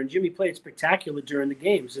goaltender, and Jimmy played spectacular during the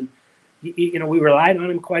games. And we relied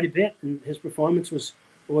on him quite a bit, and his performance was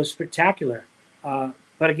spectacular.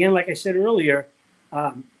 But again, like I said earlier,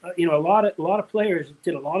 a lot of players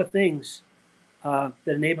did a lot of things that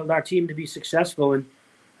enabled our team to be successful, and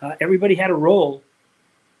everybody had a role,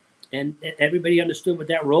 and everybody understood what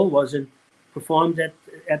that role was and performed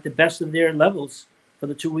at the best of their levels for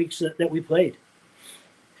the 2 weeks that we played.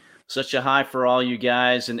 Such a high for all you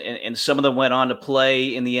guys, and some of them went on to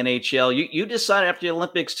play in the NHL. You decided after the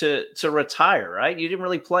Olympics to retire, right? You didn't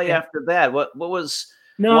really play after that. What was?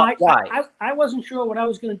 No, why? I wasn't sure what I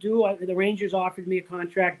was going to do. The Rangers offered me a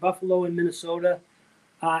contract, Buffalo and Minnesota.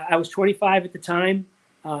 I was 25 at the time.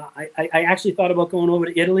 I actually thought about going over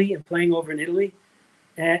to Italy and playing over in Italy.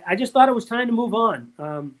 And I just thought it was time to move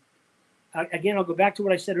on. Again, I'll go back to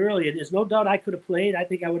what I said earlier. There's no doubt I could have played. I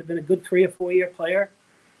think I would have been a good 3 or 4 year player.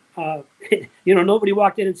 Nobody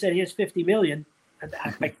walked in and said, "Here's $50 million."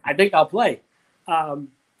 I think I'll play.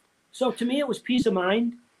 So to me, it was peace of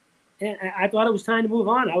mind. And I thought it was time to move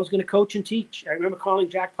on. I was going to coach and teach. I remember calling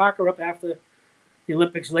Jack Parker up after the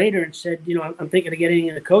Olympics later and said, I'm thinking of getting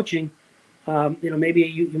into coaching. Maybe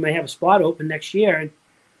you may have a spot open next year. And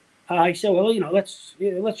he said, well,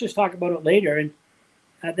 let's just talk about it later. And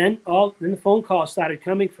then the phone calls started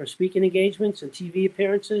coming for speaking engagements and TV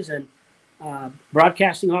appearances and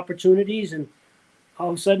broadcasting opportunities. And all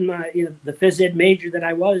of a sudden, the phys ed major that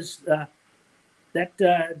I was,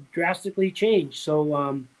 that drastically changed.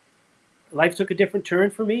 So life took a different turn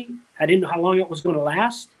for me. I didn't know how long it was going to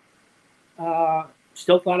last.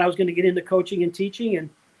 Still thought I was going to get into coaching and teaching. And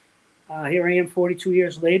here I am 42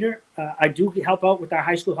 years later. I do help out with our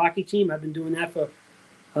high school hockey team. I've been doing that for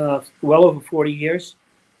well over 40 years.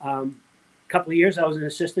 A couple of years, I was an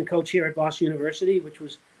assistant coach here at Boston University, which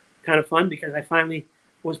was kind of fun because I finally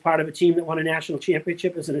was part of a team that won a national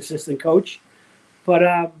championship as an assistant coach.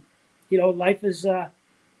 But, life is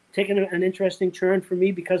taken an interesting turn for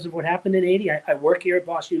me because of what happened in 80. I work here at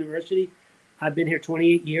Boston University. I've been here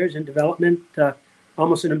 28 years in development,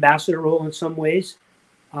 almost an ambassador role in some ways.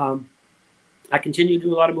 I continue to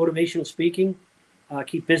do a lot of motivational speaking,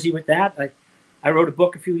 keep busy with that. I wrote a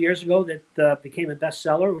book a few years ago that became a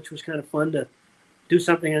bestseller, which was kind of fun to do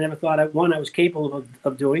something I never thought I was capable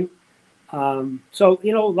of doing. So,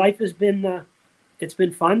 life has been, it's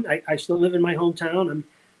been fun. I still live in my hometown.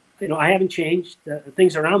 I haven't changed.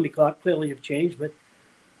 Things around me clearly have changed, but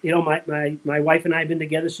my wife and I have been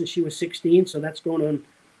together since she was 16, so that's going on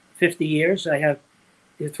 50 years. I have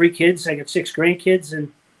 3 kids. I got 6 grandkids,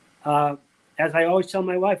 and as I always tell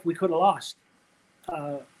my wife, we could have lost,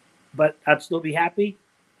 but I'd still be happy.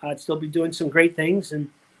 I'd still be doing some great things,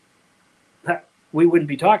 and we wouldn't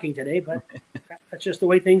be talking today, but that's just the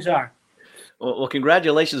way things are. Well,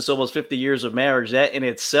 congratulations. Almost 50 years of marriage. That in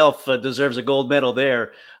itself deserves a gold medal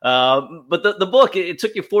there. But the book, it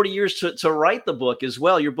took you 40 years to write the book as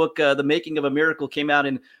well. Your book, The Making of a Miracle, came out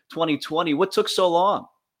in 2020. What took so long?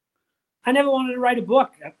 I never wanted to write a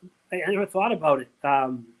book. I never thought about it. I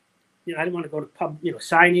didn't want to go to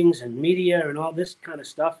signings and media and all this kind of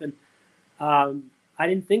stuff. And I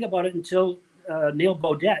didn't think about it until Neil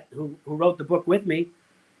Beaudet, who wrote the book with me,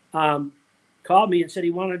 called me and said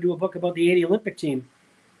he wanted to do a book about the 80 Olympic team.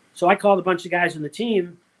 So I called a bunch of guys on the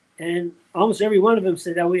team, and almost every one of them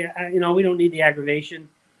said, we don't need the aggravation.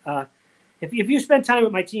 If you spend time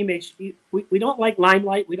with my teammates, we don't like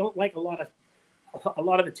limelight. We don't like a lot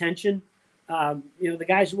of attention. The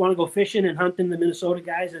guys who want to go fishing and hunting, the Minnesota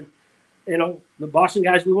guys, and the Boston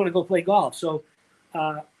guys, we want to go play golf. So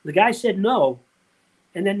the guy said no,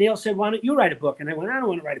 and then Neil said, "Why don't you write a book?" And I went, "I don't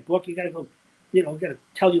want to write a book. You got to go. Got to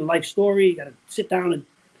tell your life story. You got to sit down and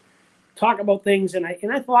talk about things." And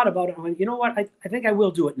I thought about it. I went, you know what? I think I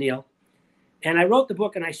will do it, Neil. And I wrote the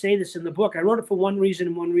book, and I say this in the book. I wrote it for one reason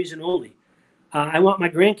and one reason only. I want my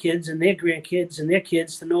grandkids and their grandkids and their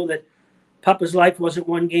kids to know that Papa's life wasn't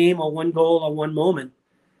one game or one goal or one moment.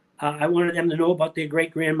 I wanted them to know about their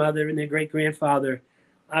great-grandmother and their great-grandfather.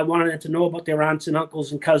 I wanted them to know about their aunts and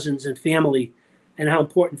uncles and cousins and family and how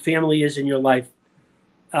important family is in your life.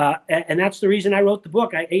 And that's the reason I wrote the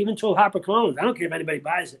book. I even told HarperCollins, I don't care if anybody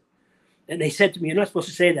buys it. And they said to me, you're not supposed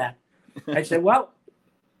to say that. I said, well,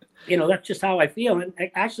 that's just how I feel. And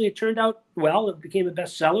actually, it turned out well. It became a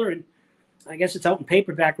bestseller. And I guess it's out in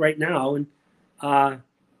paperback right now. And,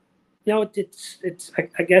 it's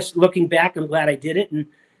I guess looking back, I'm glad I did it.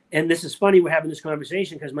 And this is funny, we're having this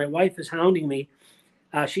conversation because my wife is hounding me.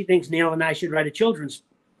 She thinks Neil and I should write a children's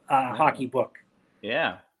hockey book.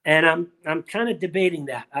 Yeah. And I'm kind of debating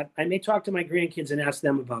that. I may talk to my grandkids and ask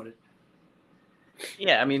them about it.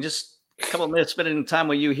 Yeah, I mean, just a couple of minutes spending time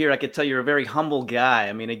with you here, I could tell you're a very humble guy.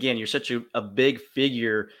 I mean, again, you're such a big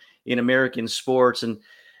figure in American sports. And,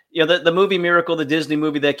 the movie Miracle, the Disney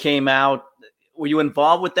movie that came out, were you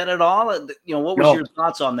involved with that at all? What was your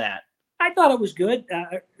thoughts on that? I thought it was good.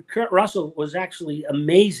 Kurt Russell was actually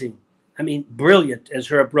amazing. I mean, brilliant as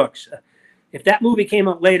Herb Brooks. If that movie came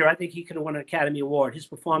out later, I think he could have won an Academy Award. His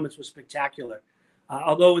performance was spectacular.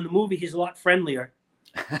 Although in the movie, he's a lot friendlier.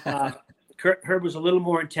 Herb was a little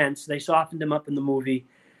more intense. They softened him up in the movie.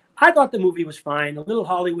 I thought the movie was fine. A little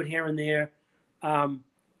Hollywood here and there.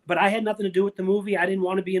 But I had nothing to do with the movie. I didn't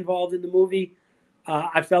want to be involved in the movie.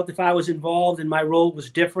 I felt if I was involved and my role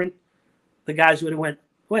was different, the guys would have went,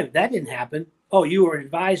 wait, that didn't happen. Oh, you were an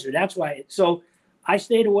advisor. That's why. So I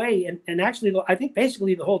stayed away. And actually, I think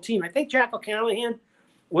basically the whole team, I think Jack O'Callahan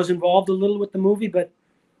was involved a little with the movie, but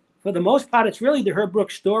for the most part, it's really the Herb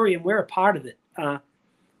Brooks story, and we're a part of it.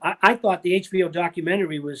 I thought the HBO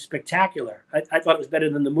documentary was spectacular. I thought it was better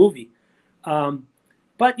than the movie.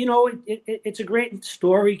 But, it's a great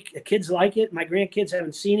story. Kids like it. My grandkids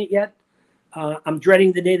haven't seen it yet. I'm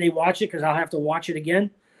dreading the day they watch it because I'll have to watch it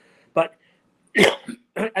again. But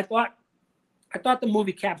I thought the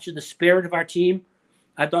movie captured the spirit of our team.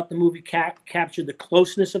 I thought the movie captured the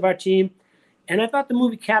closeness of our team. And I thought the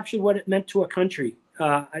movie captured what it meant to a country.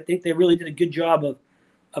 I think they really did a good job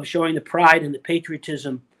of showing the pride and the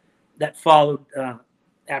patriotism that followed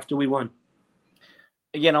after we won.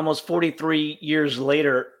 Again, almost 43 years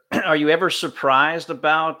later, are you ever surprised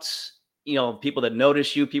about, people that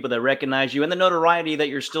notice you, people that recognize you, and the notoriety that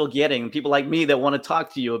you're still getting, people like me that want to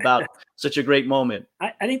talk to you about such a great moment?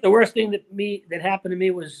 I think the worst thing that happened to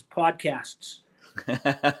me was podcasts.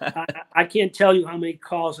 I can't tell you how many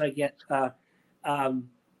calls I get and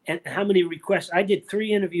how many requests. I did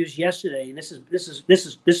 3 interviews yesterday, and this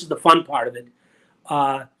is the fun part of it.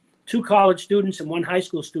 2 college students and 1 high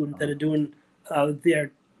school student that are doing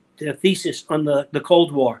their thesis on the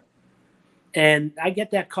Cold War. And I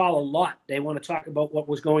get that call a lot. They want to talk about what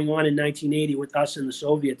was going on in 1980 with us and the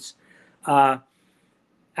Soviets. I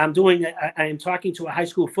am talking to a high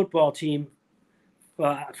school football team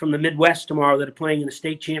from the Midwest tomorrow that are playing in the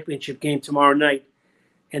state championship game tomorrow night.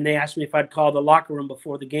 And they asked me if I'd call the locker room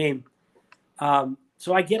before the game.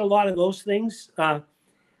 So I get a lot of those things.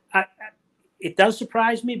 It does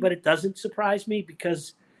surprise me, but it doesn't surprise me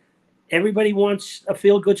because everybody wants a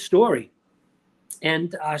feel-good story.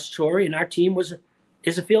 And our story and our team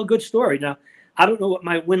is a feel-good story. Now, I don't know what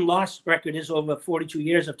my win-loss record is over 42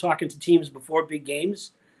 years of talking to teams before big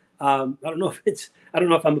games. I don't know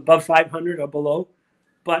if I'm above 500 or below,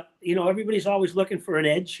 but everybody's always looking for an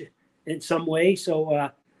edge in some way.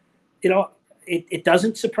 So it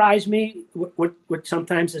doesn't surprise me what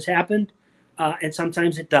sometimes has happened, and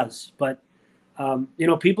sometimes it does. But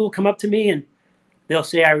people come up to me and they'll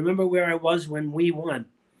say, "I remember where I was when we won,"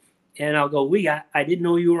 and I'll go, I didn't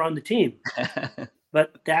know you were on the team."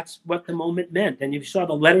 But that's what the moment meant. And you saw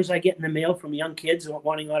the letters I get in the mail from young kids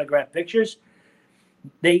wanting autographed pictures.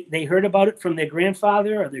 They heard about it from their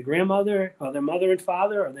grandfather or their grandmother or their mother and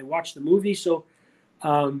father, or they watched the movie. So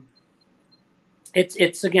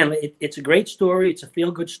it's a great story. It's a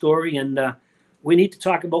feel-good story. And we need to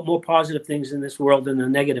talk about more positive things in this world than the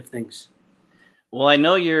negative things. Well, I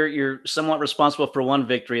know you're somewhat responsible for one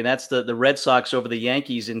victory, and that's the Red Sox over the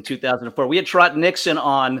Yankees in 2004. We had Trot Nixon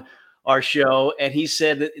on our show, and he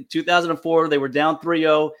said that in 2004 they were down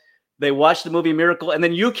 3-0. They watched the movie Miracle, and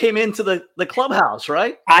then you came into the clubhouse,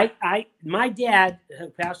 right? My dad, who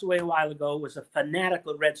passed away a while ago, was a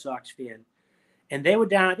fanatical Red Sox fan, and they were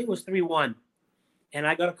down. I think it was 3-1, and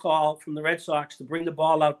I got a call from the Red Sox to bring the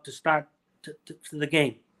ball out to start to the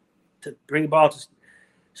game, to bring the ball to.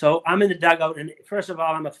 So I'm in the dugout, and first of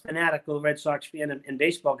all, I'm a fanatical Red Sox fan and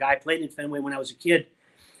baseball guy. I played in Fenway when I was a kid,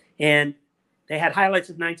 and they had highlights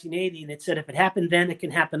of 1980, and it said, if it happened then, it can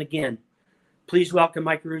happen again. Please welcome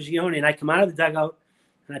Mike Eruzione. And I come out of the dugout,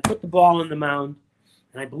 and I put the ball on the mound,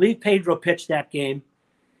 and I believe Pedro pitched that game,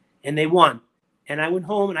 and they won. And I went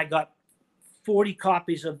home, and I got 40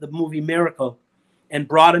 copies of the movie Miracle and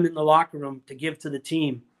brought them in the locker room to give to the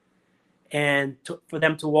team and for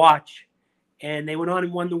them to watch. And they went on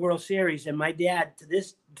and won the World Series. And my dad,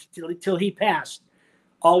 till he passed,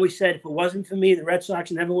 always said, if it wasn't for me, the Red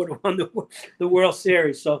Sox never would have won the World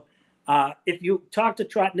Series. So if you talk to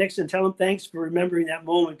Trot Nixon, tell him thanks for remembering that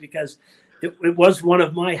moment, because it was one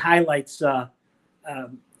of my highlights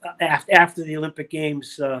after the Olympic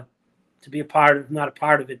Games to be not a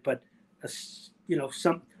part of it, but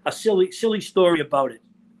a silly story about it.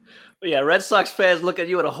 Yeah, Red Sox fans look at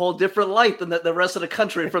you in a whole different light than the rest of the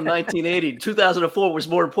country from 1980. 2004 was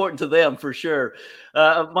more important to them, for sure.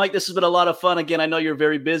 Mike, this has been a lot of fun. Again, I know you're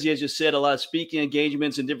very busy, as you said, a lot of speaking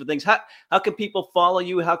engagements and different things. How can people follow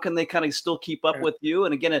you? How can they kind of still keep up with you?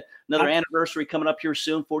 And again, another anniversary coming up here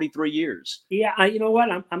soon, 43 years. Yeah, you know what?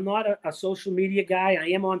 I'm not a social media guy. I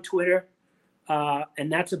am on Twitter,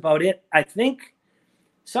 and that's about it. I think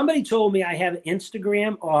somebody told me I have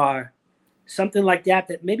Instagram or something like that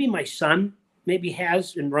maybe my son maybe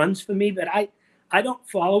has and runs for me, but I don't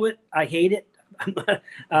follow it. I hate it.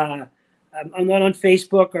 I'm not on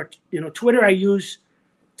Facebook or Twitter. I use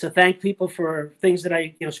to thank people for things that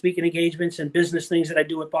I speaking engagements and business things that I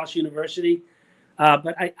do at Boston University.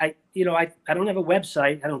 But I don't have a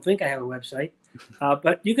website. I don't think I have a website.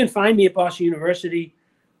 But you can find me at Boston University.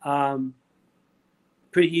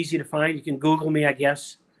 Pretty easy to find. You can Google me, I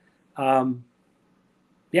guess.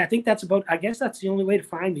 I think that's the only way to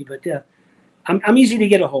find me, but I'm easy to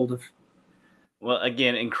get a hold of. Well,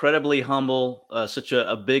 again, incredibly humble, such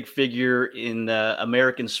a big figure in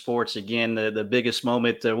American sports. Again, the biggest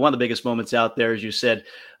moment, one of the biggest moments out there, as you said,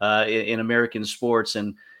 in American sports.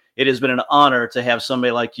 And it has been an honor to have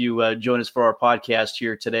somebody like you join us for our podcast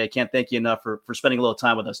here today. I can't thank you enough for spending a little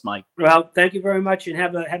time with us, Mike. Well, thank you very much, and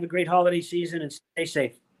have a great holiday season, and stay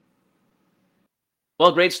safe.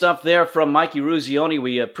 Well, great stuff there from Mike Eruzione.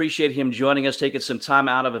 We appreciate him joining us, taking some time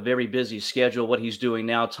out of a very busy schedule, what he's doing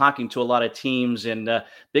now, talking to a lot of teams, and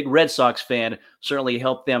big Red Sox fan, certainly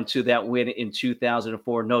helped them to that win in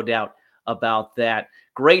 2004, no doubt about that.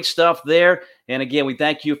 Great stuff there. And again, we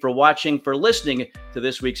thank you for watching, for listening to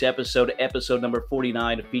this week's episode number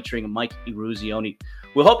 49, featuring Mike Eruzione.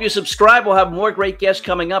 We'll hope you subscribe. We'll have more great guests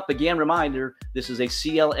coming up. Again, reminder, this is a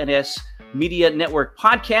CLNS Media Network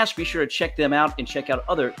podcast. Be sure to check them out and check out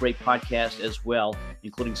other great podcasts as well,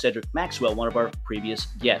 including Cedric Maxwell, one of our previous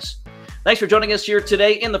guests. Thanks for joining us here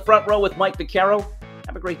today in the front row with Mike Vaccaro.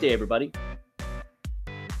 Have a great day, everybody.